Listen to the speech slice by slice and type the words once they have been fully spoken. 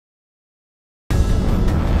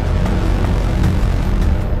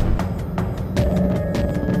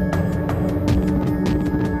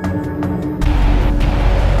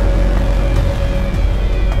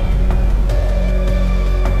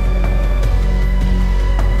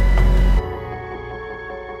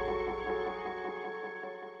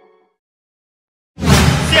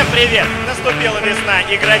Привет! Наступила весна,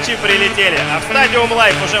 играчи прилетели, а в Stadium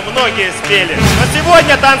Live уже многие спели. Но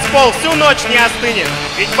сегодня танцпол всю ночь не остынет,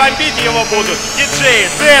 ведь бомбить его будут диджеи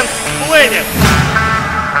Dance Planet.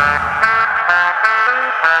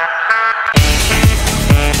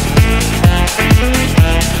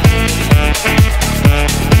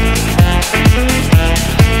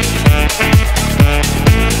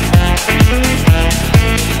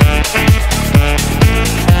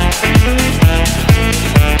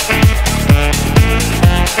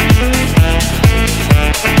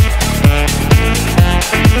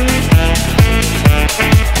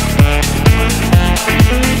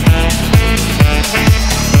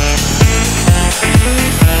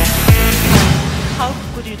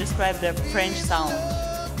 Describe the French sound,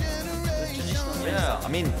 the traditional French sound. I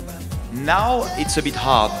mean, now it's a bit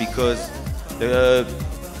hard because the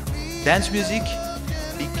dance music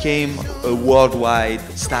became a worldwide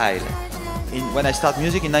style. When I started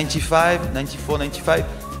music in 95, 94, 95,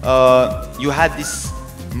 you had this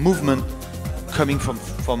movement coming from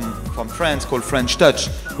France called French Touch.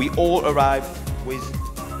 We all arrived with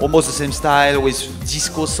almost the same style, with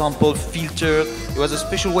disco sample, filter. It was a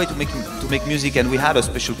special way to make music, and we had a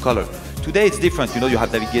special color. Today it's different. You know, you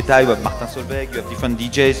have David Guetta, you have Martin Solveig, you have different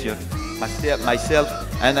DJs, you have myself,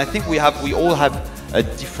 and I think we all have a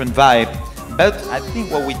different vibe. But I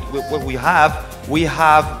think what we have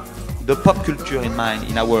the pop culture in mind,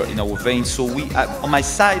 in our veins. So on my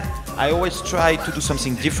side, I always try to do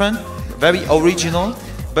something different, very original,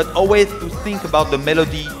 but always to think about the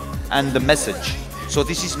melody and the message. So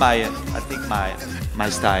this is I think my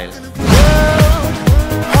style.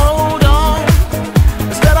 Hold on,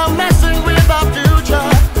 instead of messing with our future,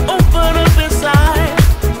 open up inside.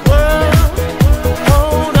 World,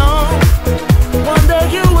 hold on, one day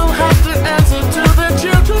you will have to answer to the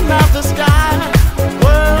children of the sky.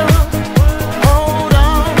 World, hold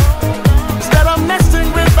on, instead of messing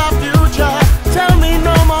with our future, tell me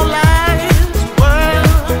no more lies. World,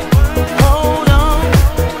 hold on,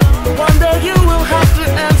 one day you will have to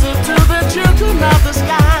answer to the children of the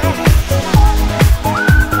sky.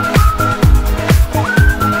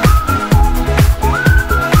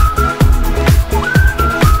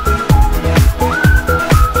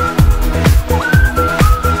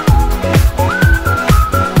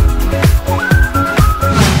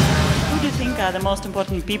 The most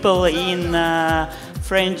important people in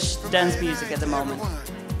French dance music at the moment?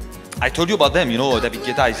 I told you about them, you know, David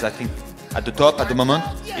Guetta is, I think, at the top at the moment.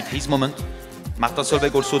 It's his moment. Martin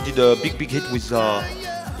Solveig also did a big hit with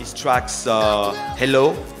his tracks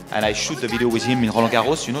Hello, and I shoot the video with him in Roland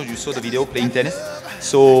Garros, you know, you saw the video playing tennis.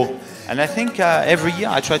 So, and I think every year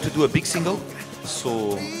I try to do a big single,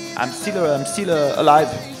 so I'm still alive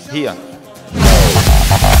here.